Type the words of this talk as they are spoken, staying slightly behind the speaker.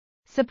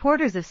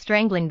Supporters of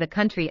strangling the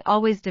country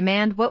always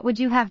demand, what would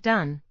you have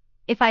done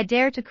if I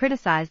dare to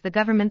criticize the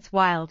government's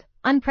wild,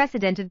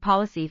 unprecedented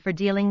policy for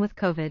dealing with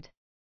COVID?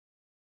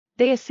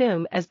 They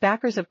assume, as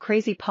backers of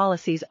crazy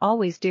policies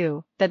always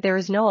do, that there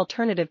is no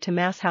alternative to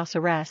mass house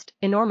arrest,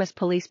 enormous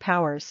police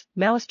powers,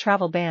 Maoist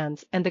travel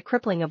bans, and the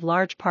crippling of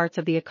large parts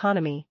of the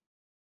economy.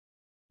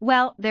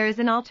 Well, there is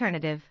an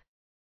alternative.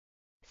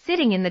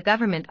 Sitting in the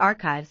government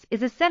archives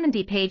is a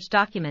 70-page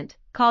document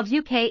called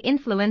UK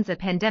Influenza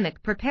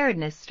Pandemic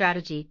Preparedness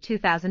Strategy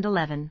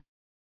 2011.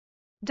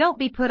 Don't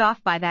be put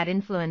off by that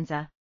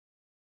influenza.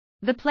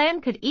 The plan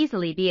could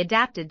easily be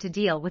adapted to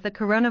deal with a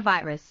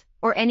coronavirus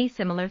or any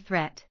similar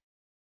threat.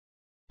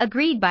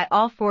 Agreed by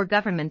all four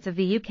governments of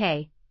the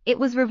UK, it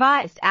was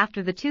revised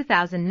after the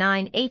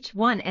 2009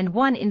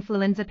 H1N1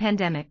 influenza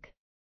pandemic.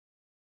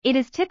 It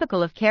is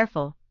typical of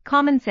careful,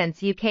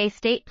 common-sense UK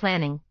state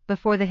planning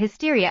before the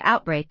hysteria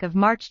outbreak of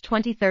March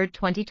 23,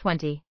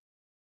 2020.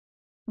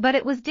 But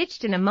it was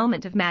ditched in a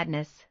moment of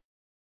madness.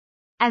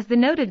 As the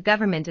noted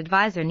government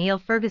advisor Neil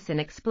Ferguson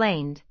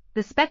explained,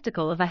 the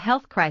spectacle of a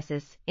health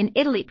crisis in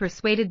Italy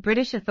persuaded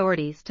British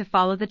authorities to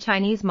follow the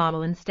Chinese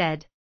model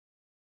instead.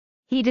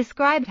 He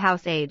described how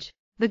SAGE,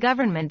 the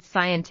government's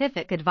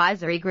scientific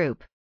advisory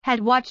group, had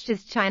watched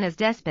as China's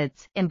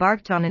despots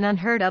embarked on an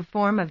unheard-of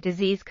form of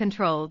disease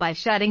control by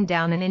shutting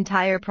down an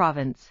entire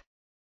province.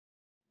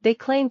 They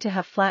claimed to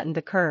have flattened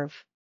the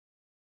curve.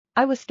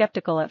 I was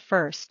skeptical at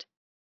first.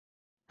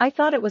 I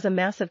thought it was a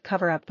massive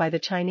cover-up by the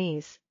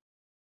Chinese.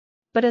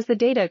 But as the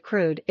data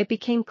accrued, it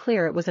became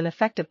clear it was an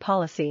effective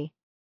policy.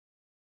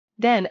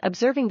 Then,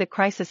 observing the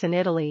crisis in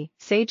Italy,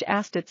 SAGE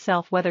asked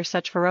itself whether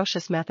such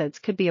ferocious methods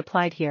could be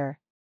applied here.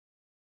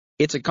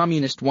 It's a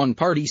communist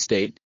one-party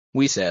state,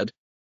 we said.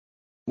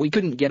 We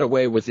couldn't get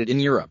away with it in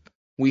Europe,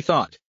 we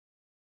thought.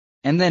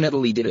 And then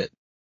Italy did it.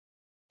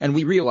 And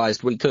we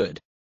realized we could.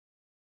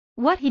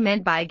 What he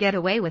meant by get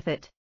away with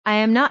it, I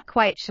am not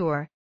quite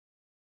sure.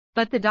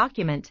 But the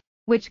document,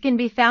 which can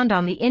be found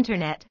on the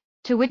internet,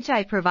 to which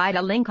I provide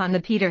a link on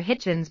the Peter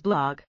Hitchens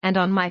blog and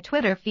on my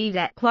Twitter feed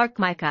at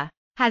ClarkMicah,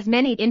 has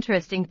many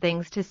interesting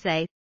things to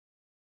say.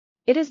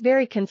 It is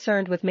very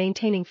concerned with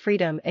maintaining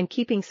freedom and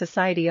keeping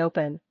society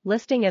open,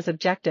 listing as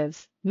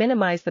objectives,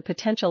 minimize the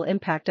potential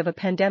impact of a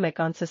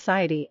pandemic on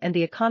society and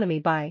the economy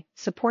by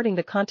supporting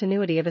the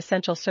continuity of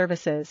essential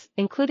services,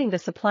 including the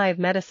supply of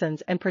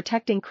medicines, and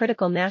protecting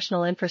critical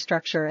national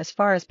infrastructure as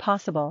far as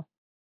possible.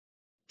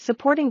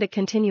 Supporting the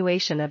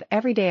continuation of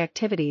everyday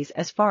activities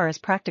as far as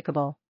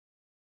practicable.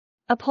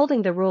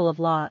 Upholding the rule of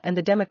law and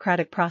the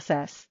democratic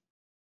process.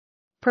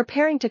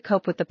 Preparing to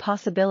cope with the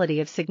possibility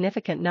of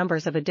significant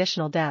numbers of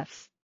additional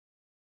deaths.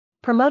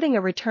 Promoting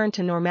a return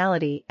to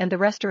normality and the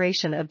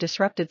restoration of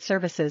disrupted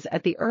services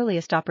at the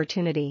earliest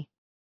opportunity.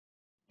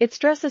 It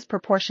stresses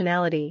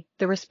proportionality.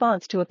 The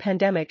response to a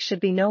pandemic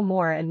should be no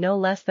more and no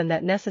less than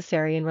that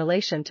necessary in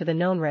relation to the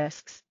known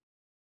risks.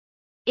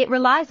 It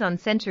relies on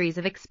centuries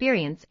of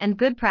experience and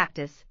good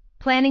practice,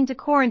 planning to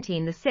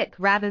quarantine the sick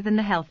rather than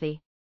the healthy.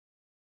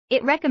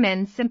 It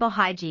recommends simple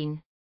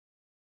hygiene.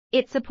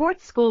 It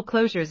supports school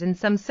closures in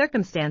some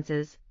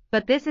circumstances,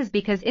 but this is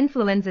because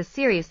influenza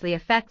seriously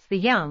affects the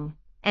young,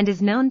 and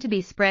is known to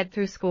be spread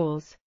through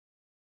schools.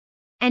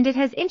 And it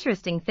has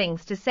interesting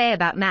things to say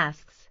about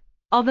masks.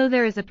 Although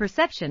there is a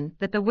perception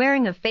that the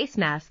wearing of face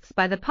masks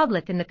by the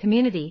public in the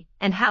community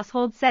and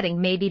household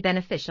setting may be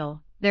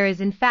beneficial, there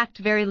is in fact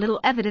very little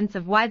evidence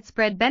of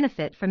widespread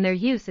benefit from their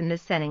use in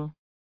this setting.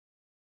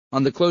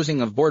 On the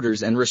closing of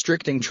borders and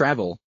restricting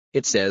travel,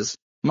 it says,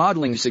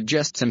 modeling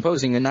suggests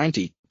imposing a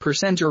 90%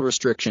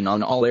 restriction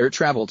on all air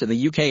travel to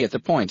the UK at the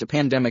point a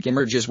pandemic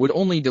emerges would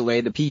only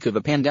delay the peak of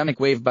a pandemic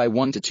wave by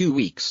 1 to 2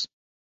 weeks.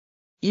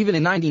 Even a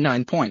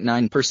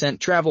 99.9%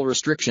 travel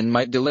restriction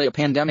might delay a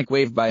pandemic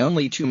wave by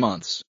only 2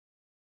 months.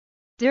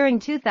 During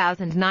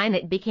 2009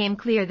 it became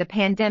clear the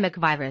pandemic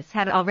virus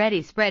had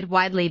already spread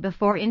widely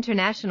before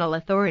international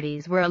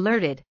authorities were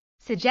alerted,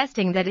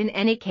 suggesting that in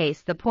any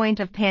case the point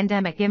of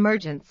pandemic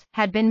emergence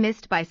had been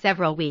missed by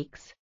several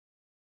weeks.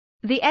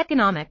 The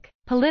economic,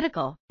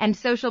 political, and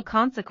social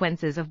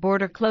consequences of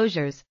border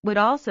closures would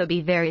also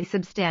be very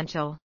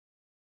substantial.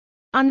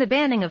 On the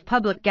banning of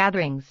public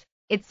gatherings,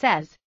 it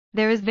says,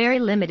 there is very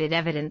limited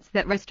evidence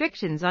that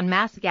restrictions on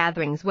mass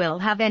gatherings will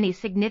have any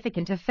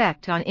significant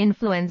effect on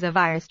influenza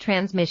virus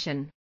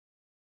transmission.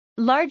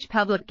 Large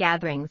public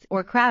gatherings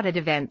or crowded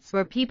events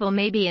where people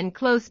may be in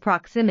close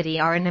proximity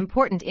are an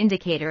important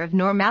indicator of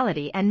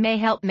normality and may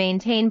help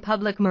maintain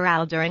public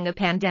morale during a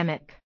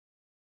pandemic.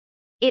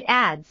 It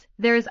adds,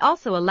 there is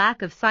also a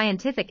lack of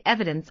scientific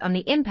evidence on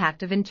the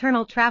impact of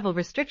internal travel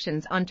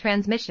restrictions on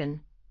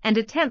transmission, and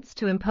attempts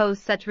to impose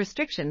such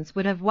restrictions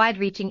would have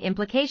wide-reaching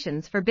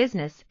implications for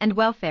business and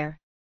welfare.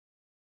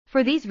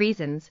 For these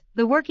reasons,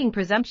 the working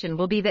presumption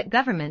will be that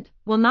government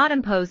will not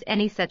impose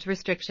any such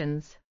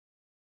restrictions.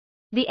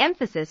 The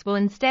emphasis will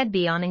instead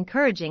be on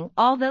encouraging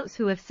all those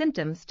who have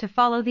symptoms to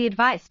follow the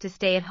advice to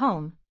stay at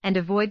home and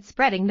avoid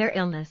spreading their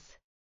illness.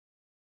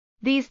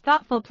 These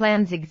thoughtful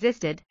plans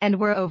existed and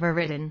were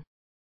overridden.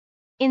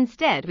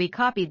 Instead we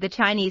copied the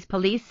Chinese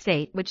police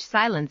state, which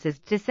silences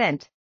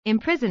dissent,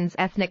 imprisons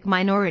ethnic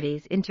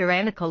minorities in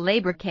tyrannical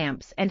labor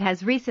camps, and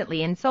has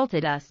recently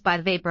insulted us by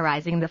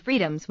vaporizing the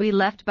freedoms we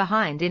left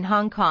behind in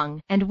Hong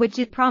Kong, and which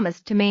it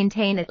promised to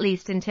maintain at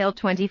least until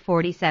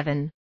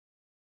 2047.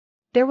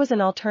 There was an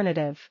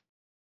alternative.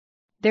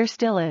 There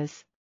still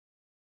is.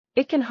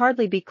 It can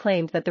hardly be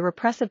claimed that the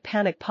repressive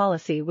panic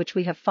policy which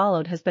we have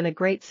followed has been a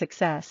great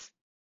success.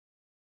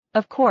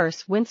 Of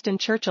course, Winston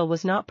Churchill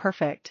was not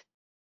perfect.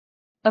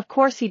 Of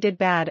course he did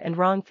bad and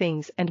wrong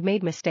things and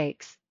made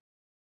mistakes.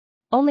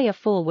 Only a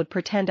fool would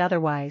pretend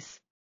otherwise.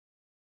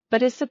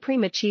 But his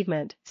supreme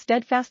achievement,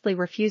 steadfastly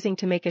refusing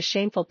to make a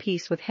shameful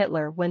peace with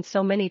Hitler when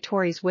so many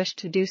Tories wished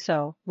to do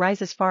so,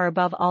 rises far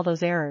above all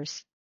those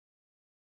errors.